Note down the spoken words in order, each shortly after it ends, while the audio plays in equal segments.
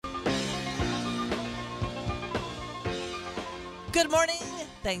Good morning.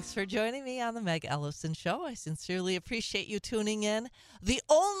 Thanks for joining me on the Meg Ellefson Show. I sincerely appreciate you tuning in. The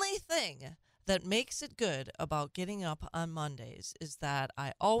only thing that makes it good about getting up on Mondays is that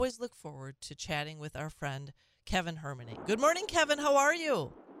I always look forward to chatting with our friend Kevin Hermening. Good morning, Kevin. How are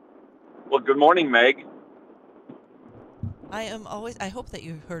you? Well, good morning, Meg. I hope that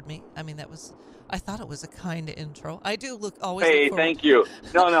you heard me. I thought it was a kind intro. I do always look Hey, forward. thank you.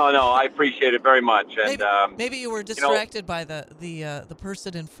 No, I appreciate it very much. And, Maybe you were you know, distracted by the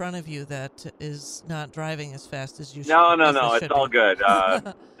person in front of you that is not driving as fast as they no, it's should all be. good.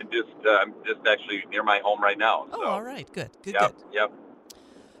 I'm just actually near my home right now. Oh, all So, right. Good. Good, yep, good. yep.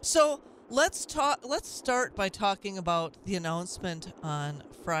 So let's start by talking about the announcement on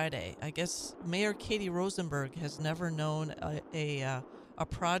Friday. I guess Mayor Katie Rosenberg has never known a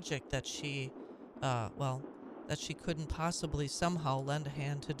project that that she couldn't possibly somehow lend a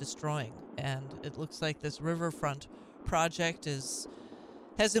hand to destroying. And it looks like this riverfront project has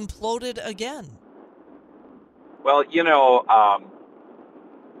imploded again. Well,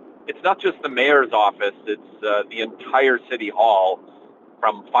 it's not just the mayor's office, it's the entire city hall,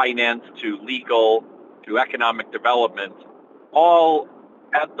 from finance to legal to economic development, all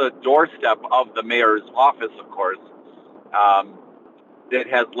at the doorstep of the mayor's office, of course. Um, that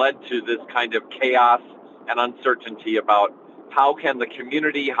has led to this kind of chaos and uncertainty about how can the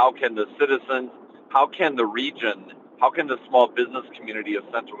community, how can the citizens, how can the region, how can the small business community of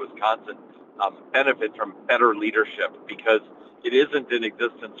central Wisconsin benefit from better leadership, because it isn't in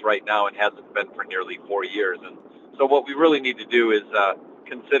existence right now and hasn't been for nearly 4 years. And so what we really need to do is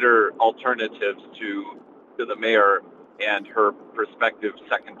consider alternatives to the mayor and her prospective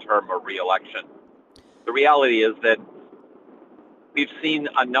second term of reelection. The reality is that we've seen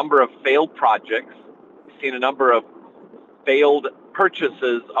a number of failed projects. We've seen a number of failed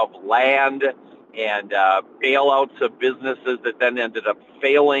purchases of land and bailouts of businesses that then ended up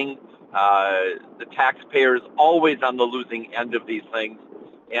failing. The taxpayers always on the losing end of these things.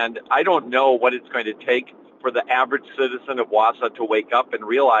 And I don't know what it's going to take for the average citizen of Wausau to wake up and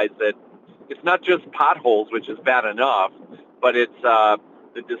realize that it's not just potholes, which is bad enough, but it's the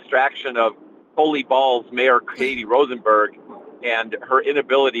distraction of holy balls Mayor Katie Rosenberg and her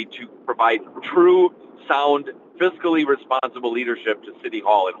inability to provide true, sound, fiscally responsible leadership to City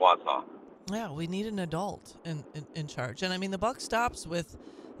Hall in Wausau. Yeah, we need an adult in charge. And I mean, the buck stops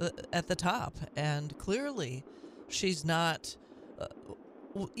at the top. And clearly, she's not,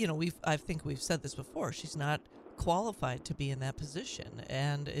 I think we've said this before, she's not qualified to be in that position.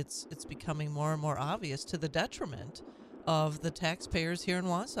 And it's becoming more and more obvious to the detriment of the taxpayers here in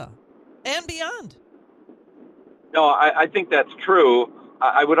Wausau and beyond. No, I think that's true.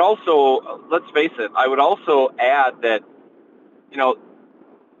 I would also, let's face it, I would also add that, you know,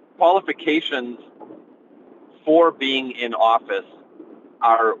 qualifications for being in office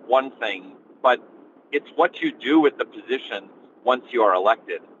are one thing, but it's what you do with the position once you are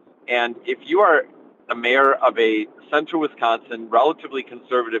elected. And if you are the mayor of a central Wisconsin, relatively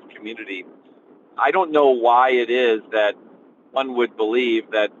conservative community, I don't know why it is that one would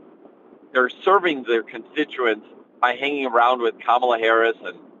believe that they're serving their constituents by hanging around with Kamala Harris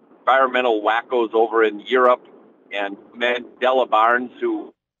and environmental wackos over in Europe and Mandela Barnes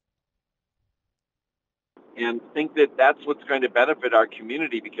and think that that's what's going to benefit our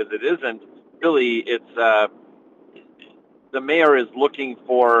community, because it isn't. Really, it's the mayor is looking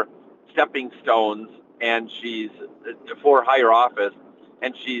for stepping stones, and she's for higher office,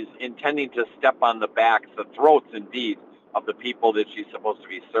 and she's intending to step on the backs, the throats, indeed, of the people that she's supposed to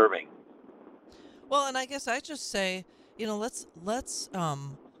be serving. Well, and I guess I just say, let's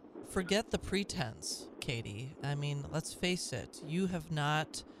forget the pretense, Katie. I mean, let's face it. You have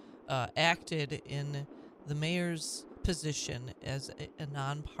not acted in the mayor's position as a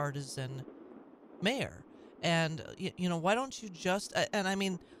nonpartisan mayor, and why don't you just? And I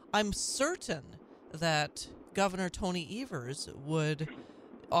mean, I'm certain that Governor Tony Evers would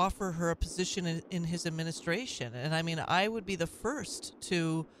offer her a position in his administration. And I mean, I would be the first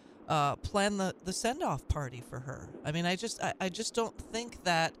to plan the send off party for her. I mean, I just don't think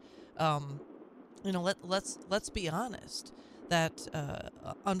that let's be honest that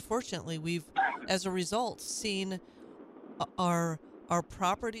unfortunately we've as a result seen our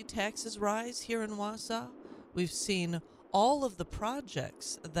property taxes rise here in Wausau. We've seen all of the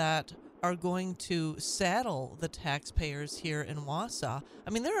projects that are going to saddle the taxpayers here in Wausau. I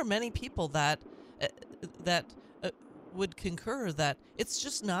mean, there are many people that uh, that would concur that it's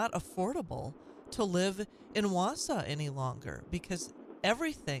just not affordable to live in Wausau any longer because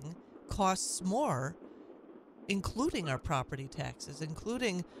everything costs more, including our property taxes,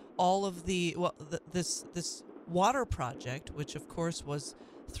 including all of this water project, which of course was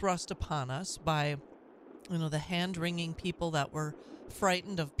thrust upon us by the hand-wringing people that were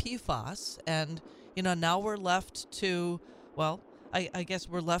frightened of PFAS. And, now we're left to, well, I guess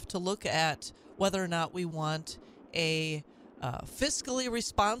we're left to look at whether or not we want a fiscally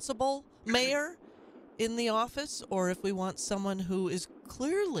responsible mayor in the office, or if we want someone who is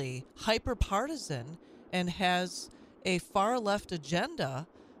clearly hyper-partisan and has a far-left agenda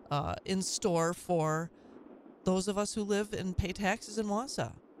in store for those of us who live and pay taxes in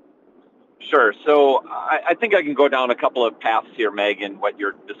Wausau. Sure. So I think I can go down a couple of paths here, Megan, what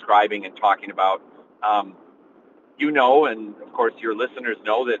you're describing and talking about. And of course your listeners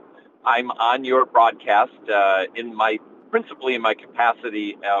know that I'm on your broadcast principally in my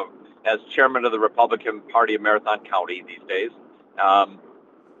capacity as chairman of the Republican Party of Marathon County these days.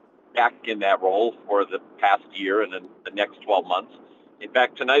 Back in that role for the past year and then the next 12 months. In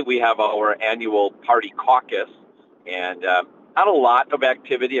fact, tonight we have our annual party caucus, and not a lot of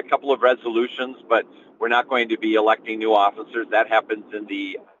activity, a couple of resolutions, but we're not going to be electing new officers. That happens in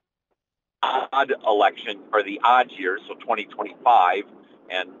the odd election, or the odd year, so 2025,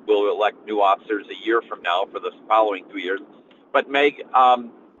 and we'll elect new officers a year from now for the following 2 years. But Meg,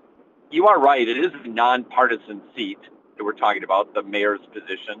 you are right. It is a nonpartisan seat that we're talking about, the mayor's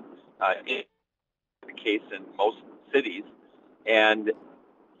position, in the case in most cities. And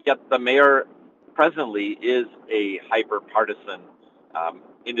yet the mayor presently is a hyper-partisan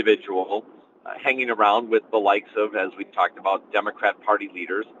individual hanging around with the likes of, as we talked about, Democrat Party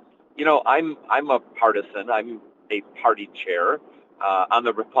leaders. I'm a partisan. I'm a party chair on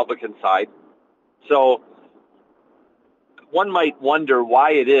the Republican side. So one might wonder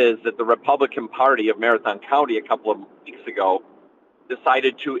why it is that the Republican Party of Marathon County a couple of weeks ago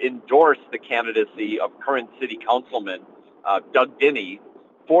decided to endorse the candidacy of current city councilman Doug Dinney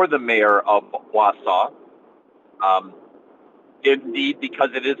for the mayor of Wausau, indeed because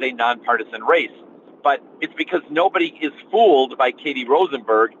it is a nonpartisan race. But it's because nobody is fooled by Katie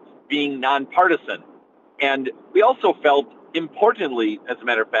Rosenberg being nonpartisan. And we also felt, importantly, as a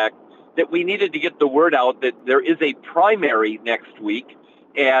matter of fact, that we needed to get the word out that there is a primary next week,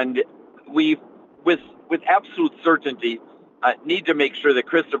 and we, with absolute certainty, need to make sure that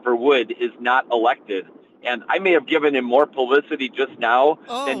Christopher Wood is not elected. And I may have given him more publicity just now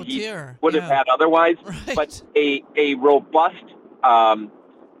than he would have had otherwise. Right. But a robust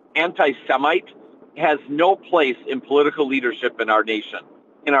anti-Semite has no place in political leadership in our nation,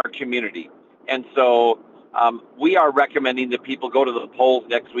 in our community. And so we are recommending that people go to the polls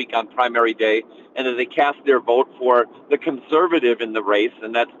next week on primary day, and that they cast their vote for the conservative in the race,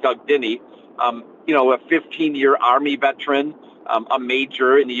 and that's Doug Dinney, a 15-year Army veteran, a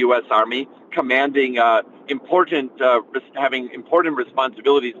major in the U.S. Army, commanding having important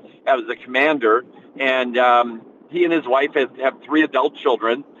responsibilities as a commander, and he and his wife have 3 adult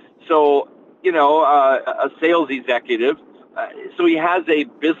children. So, a sales executive. So he has a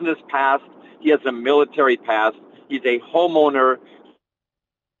business past. He has a military past. He's a homeowner.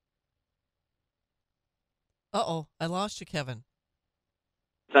 Uh-oh, I lost you, Kevin.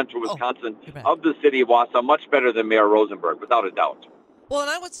 Central Wisconsin, of the city of Wausau, much better than Mayor Rosenberg, without a doubt. Well, and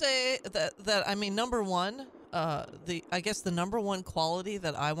I would say that I mean, number one, the number one quality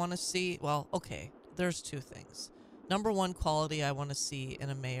that I want to see, well, okay, there's 2 things. Number one quality I want to see in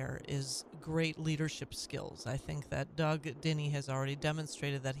a mayor is great leadership skills. I think that Doug Dinney has already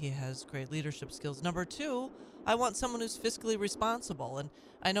demonstrated that he has great leadership skills. Number 2, I want someone who's fiscally responsible. And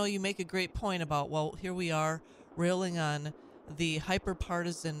I know you make a great point about, well, here we are railing on the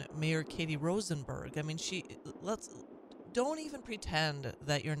hyper-partisan Mayor Katie Rosenberg. I mean, don't even pretend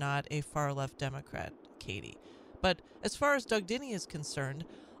that you're not a far-left Democrat, Katie. But as far as Doug Dinney is concerned,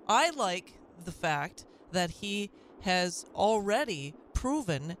 I like the fact that he has already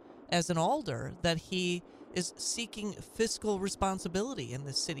proven as an alder that he is seeking fiscal responsibility in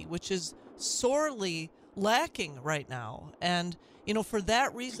this city, which is sorely lacking right now. And, for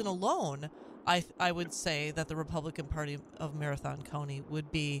that reason alone, I would say that the Republican Party of Marathon County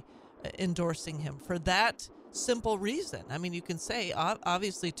would be endorsing him for that simple reason. I mean, you can say,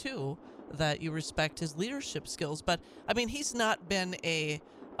 obviously, too, that you respect his leadership skills, but, I mean, he's not been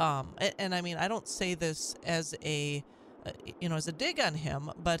and I mean, I don't say this as as a dig on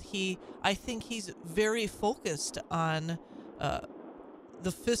him, but I think he's very focused on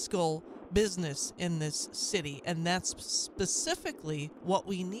the fiscal business in this city, and that's specifically what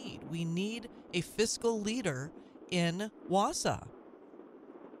we need. We need a fiscal leader in Wausau.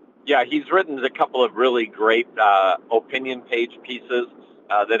 Yeah, he's written a couple of really great opinion page pieces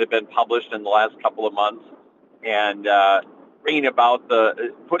that have been published in the last couple of months, and bringing about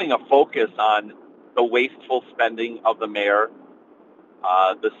putting a focus on the wasteful spending of the mayor,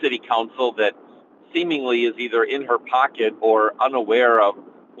 the city council that seemingly is either in her pocket or unaware of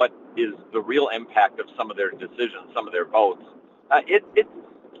what is the real impact of some of their decisions, some of their votes.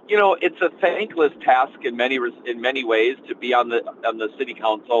 It's a thankless task in many ways to be on the city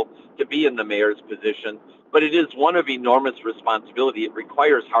council, to be in the mayor's position, but it is one of enormous responsibility. It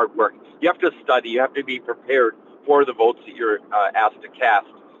requires hard work. You have to study. You have to be prepared for the votes that you're asked to cast.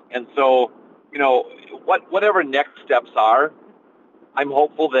 And so, whatever next steps are, I'm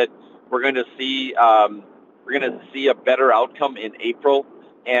hopeful that we're going to see a better outcome in April,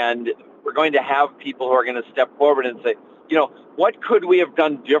 and we're going to have people who are going to step forward and say, what could we have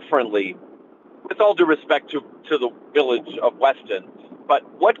done differently? With all due respect to the village of Weston, but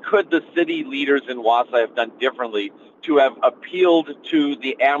what could the city leaders in Wausau have done differently to have appealed to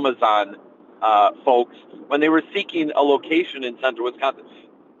the Amazon folks when they were seeking a location in central Wisconsin?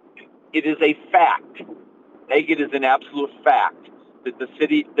 It is a fact. It is an absolute fact that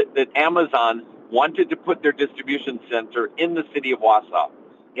that Amazon wanted to put their distribution center in the city of Wausau,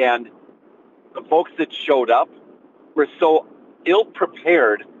 and the folks that showed up were so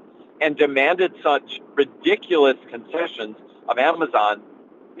ill-prepared and demanded such ridiculous concessions of Amazon.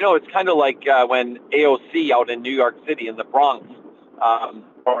 It's kind of like when AOC out in New York City in the Bronx,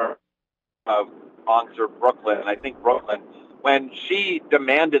 or Bronx or Brooklyn, I think Brooklyn, when she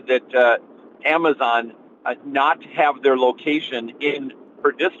demanded that Amazon not have their location in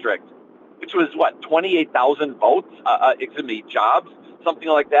her district, which was 28,000 votes, jobs, something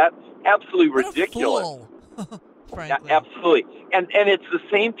like that. Absolutely ridiculous. What a fool. Frankly. Absolutely. And it's the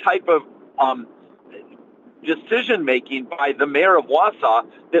same type of decision making by the mayor of Wausau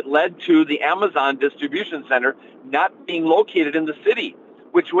that led to the Amazon distribution center not being located in the city,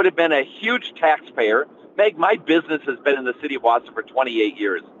 which would have been a huge taxpayer. Meg, my business has been in the city of Wausau for 28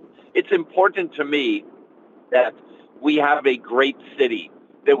 years. It's important to me that we have a great city,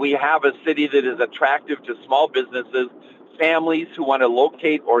 that we have a city that is attractive to small businesses, families who want to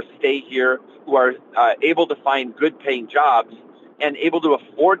locate or stay here, who are able to find good paying jobs and able to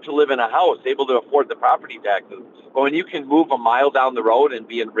afford to live in a house, able to afford the property taxes. But when you can move a mile down the road and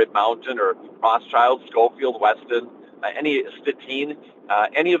be in Rib Mountain or Rothschild, Schofield, Weston, any Stettin,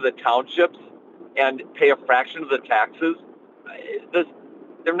 any of the townships, and pay a fraction of the taxes,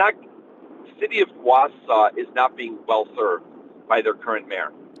 they're not. The city of Wausau is not being well served by their current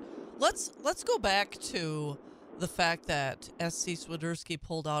mayor. Let's go back to the fact that SC Swiderski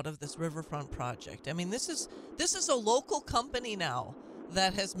pulled out of this riverfront project. I mean, this is a local company now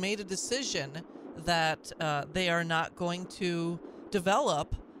that has made a decision that they are not going to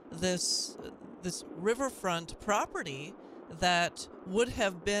develop this riverfront property that would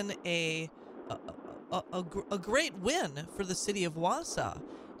have been a great win for the city of Wausau,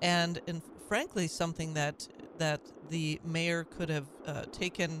 and frankly something that the mayor could have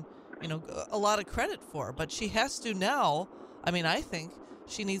taken a lot of credit for. But she has to now. I mean, I think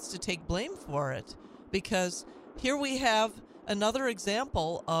she needs to take blame for it, because here we have another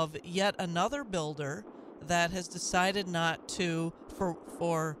example of yet another builder that has decided not to,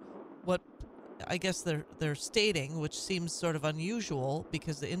 for what I guess they're stating, which seems sort of unusual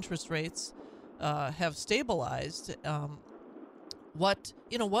because the interest rates have stabilized. What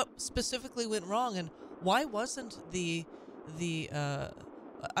specifically went wrong, and why wasn't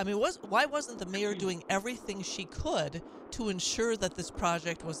why wasn't the mayor doing everything she could to ensure that this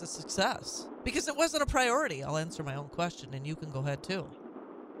project was a success? Because it wasn't a priority. I'll answer my own question, and you can go ahead too.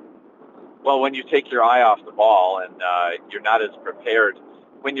 Well, when you take your eye off the ball and you're not as prepared,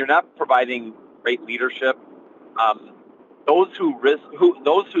 when you're not providing great leadership, those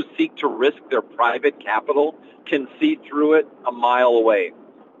who seek to risk their private capital can see through it a mile away.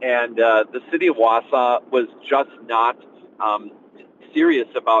 And the city of Wausau was just not serious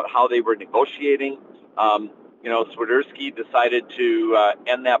about how they were negotiating. Swiderski decided to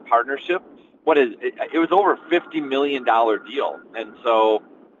end that partnership. It was over a $50 million deal. And so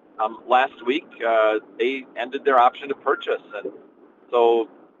last week they ended their option to purchase. And so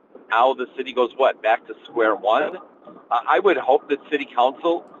now the city goes back to square one. I would hope that city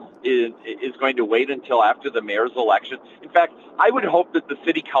council is going to wait until after the mayor's election. In fact, I would hope that the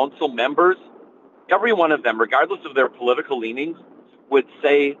city council members, every one of them, regardless of their political leanings, would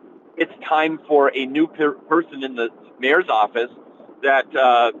say it's time for a new person in the mayor's office, that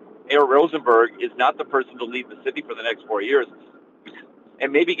Mayor Rosenberg is not the person to lead the city for the next 4 years,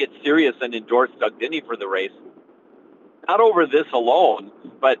 and maybe get serious and endorse Doug Dinney for the race. Not over this alone,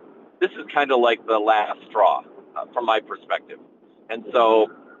 but this is kind of like the last straw from my perspective. And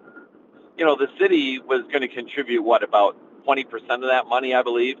so, the city was going to contribute, about 20% of that money, I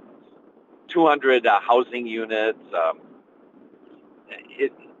believe, 200 housing units,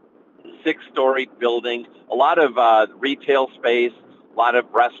 6-story building, a lot of retail space, a lot of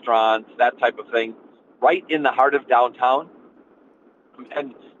restaurants, that type of thing, right in the heart of downtown.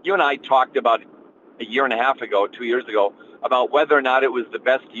 And you and I talked about a year and a half ago, 2 years ago, about whether or not it was the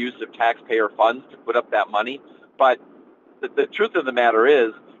best use of taxpayer funds to put up that money. But the truth of the matter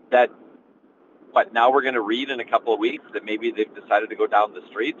is that, but now we're going to read in a couple of weeks that maybe they've decided to go down the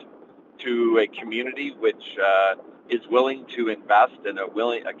street to a community which is willing to invest, and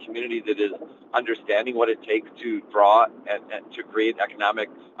a community that is understanding what it takes to draw and to create economic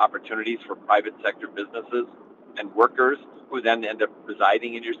opportunities for private sector businesses and workers who then end up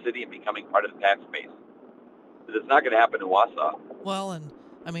residing in your city and becoming part of the tax base. But it's not going to happen in Wausau. Well, and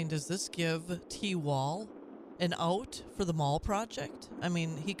I mean, does this give T. Wall an out for the mall project? I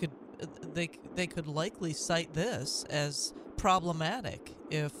mean, they could likely cite this as problematic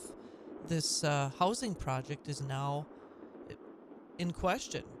if this housing project is now in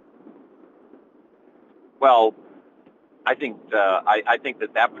question. Well, I think I think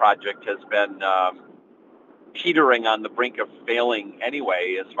that project has been teetering on the brink of failing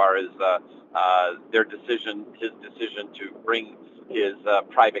anyway, as far as his decision to bring his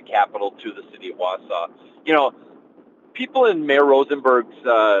private capital to the city of Wausau. You know, people in Mayor Rosenberg's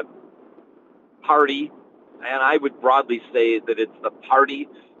party, and I would broadly say that it's the party,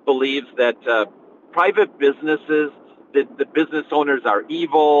 believes that private businesses, that the business owners are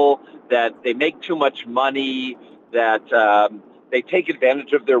evil, that they make too much money, that they take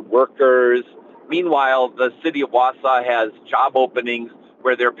advantage of their workers. Meanwhile, the city of Wausau has job openings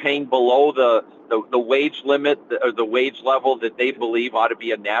where they're paying below the wage limit or the wage level that they believe ought to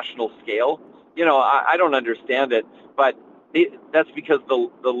be a national scale. You know, I don't understand it, but that's because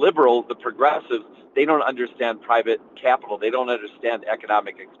the liberals, the progressives, they don't understand private capital. They don't understand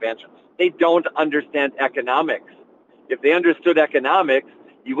economic expansion. They don't understand economics. If they understood economics,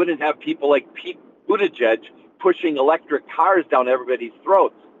 you wouldn't have people like Pete Buttigieg pushing electric cars down everybody's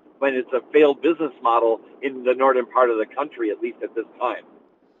throats when it's a failed business model in the northern part of the country, at least at this time.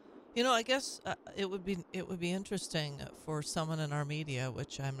 You know, I guess it would be interesting for someone in our media,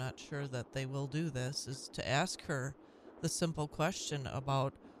 which I'm not sure that they will do this, is to ask her the simple question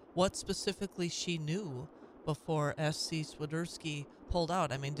about what specifically she knew before S.C. Swiderski pulled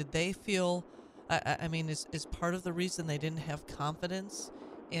out. I mean, did they feel? I mean, is part of the reason they didn't have confidence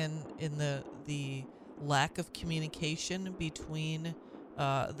in the lack of communication between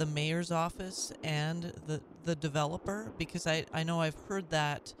the mayor's office and the developer? Because I know I've heard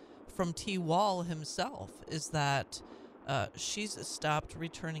that from T. Wall himself, is that she's stopped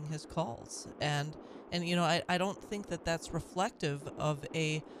returning his calls, and you know, I don't think that that's reflective of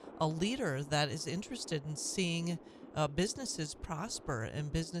a leader that is interested in seeing businesses prosper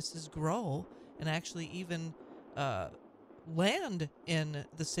and businesses grow and actually even land in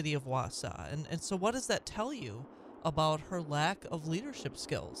the city of Wausau. And so what does that tell you about her lack of leadership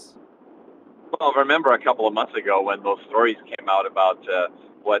skills? Well, remember a couple of months ago when those stories came out about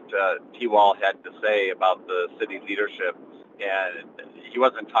what T. Wall had to say about the city leadership, and he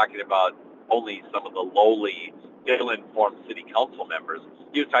wasn't talking about only some of the lowly, ill-informed city council members.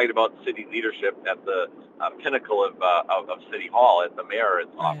 He was talking about city leadership at the pinnacle of City Hall, at the mayor's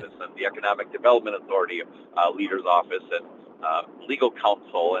office, and the Economic Development Authority leader's office, and legal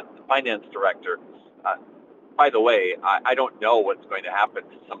counsel, and the finance director. By the way, I don't know what's going to happen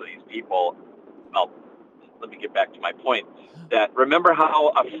to some of these people. Well, let me get back to my point. That remember how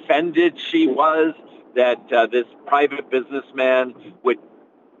offended she was that this private businessman would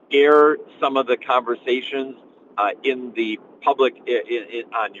air some of the conversations in the public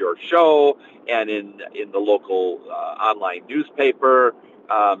on your show and in the local online newspapers.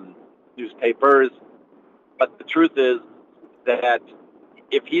 But the truth is that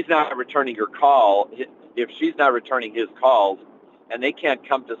if he's not returning her call, if she's not returning his calls, and they can't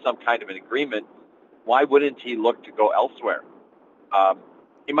come to some kind of an agreement, why wouldn't he look to go elsewhere?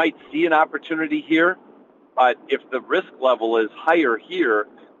 He might see an opportunity here, but if the risk level is higher here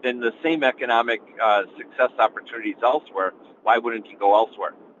than the same economic success opportunities elsewhere, why wouldn't he go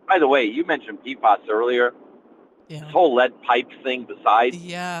elsewhere? By the way, you mentioned PFAS earlier. Yeah. This whole lead pipe thing besides.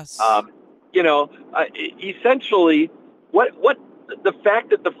 Yes. You know, essentially, what the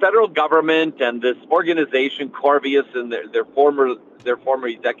fact that the federal government and this organization, Corvius, and their former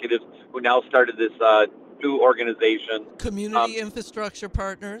executives who now started this new organization, Community Infrastructure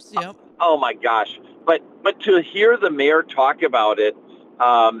Partners. Yep. Oh my gosh! But to hear the mayor talk about it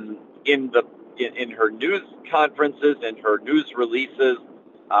in her news conferences and her news releases,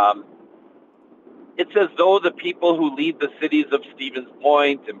 it's as though the people who lead the cities of Stevens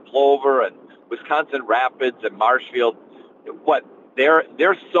Point and Plover and Wisconsin Rapids and Marshfield, what they're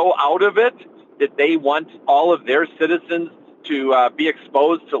so out of it that they want all of their citizens to be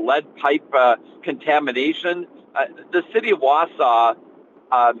exposed to lead pipe contamination. The city of Wausau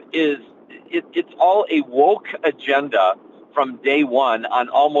it's all a woke agenda from day one on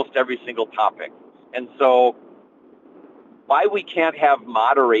almost every single topic. And so why we can't have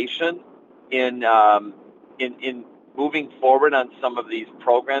moderation in moving forward on some of these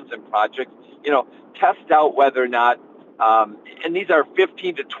programs and projects, test out whether or not, and these are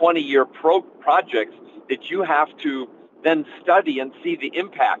 15 to 20 year projects that you have to then study and see the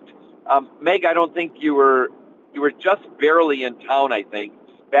impact. Meg, I don't think you were just barely in town, I think,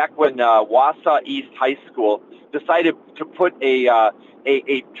 back when Wausau East High School decided to put a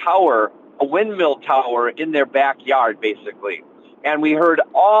tower, a windmill tower in their backyard, basically. And we heard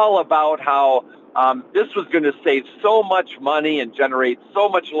all about how this was going to save so much money and generate so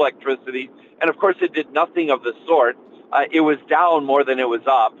much electricity. And of course, it did nothing of the sort. It was down more than it was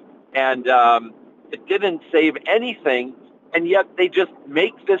up. And it didn't save anything. And yet they just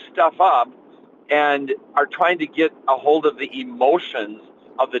make this stuff up and are trying to get a hold of the emotions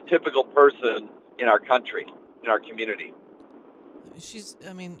of the typical person in our country, in our community.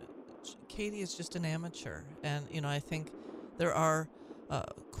 Katie is just an amateur. And, I think there are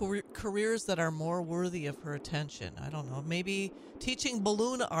careers that are more worthy of her attention. I don't know, maybe teaching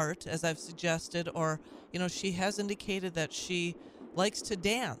balloon art, as I've suggested, or, she has indicated that she likes to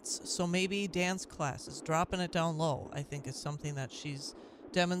dance. So maybe dance classes, dropping it down low, I think is something that she's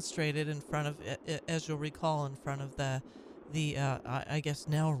demonstrated in front of, as you'll recall, in front of the I guess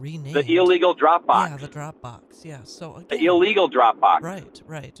now renamed. The illegal drop box. Yeah, the drop box. Yeah, so again, the illegal drop box. Right.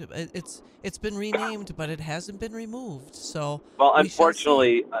 It's been renamed, but it hasn't been removed. So well,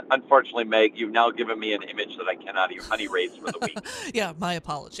 unfortunately, Meg, you've now given me an image that I cannot erase for the week. Yeah, my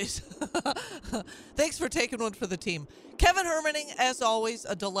apologies. Thanks for taking one for the team, Kevin Hermening. As always,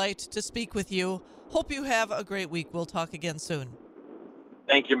 a delight to speak with you. Hope you have a great week. We'll talk again soon.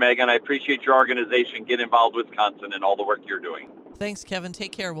 Thank you, Megan. I appreciate your organization. Get involved with Wisconsin and all the work you're doing. Thanks, Kevin.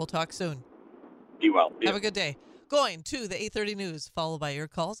 Take care. We'll talk soon. Be well. Have a good day. Going to the 8:30 news, followed by your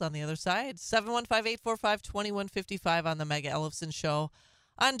calls on the other side. 715-845-2155 on the Mega Ellefson Show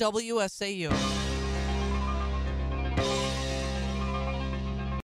on WSAU.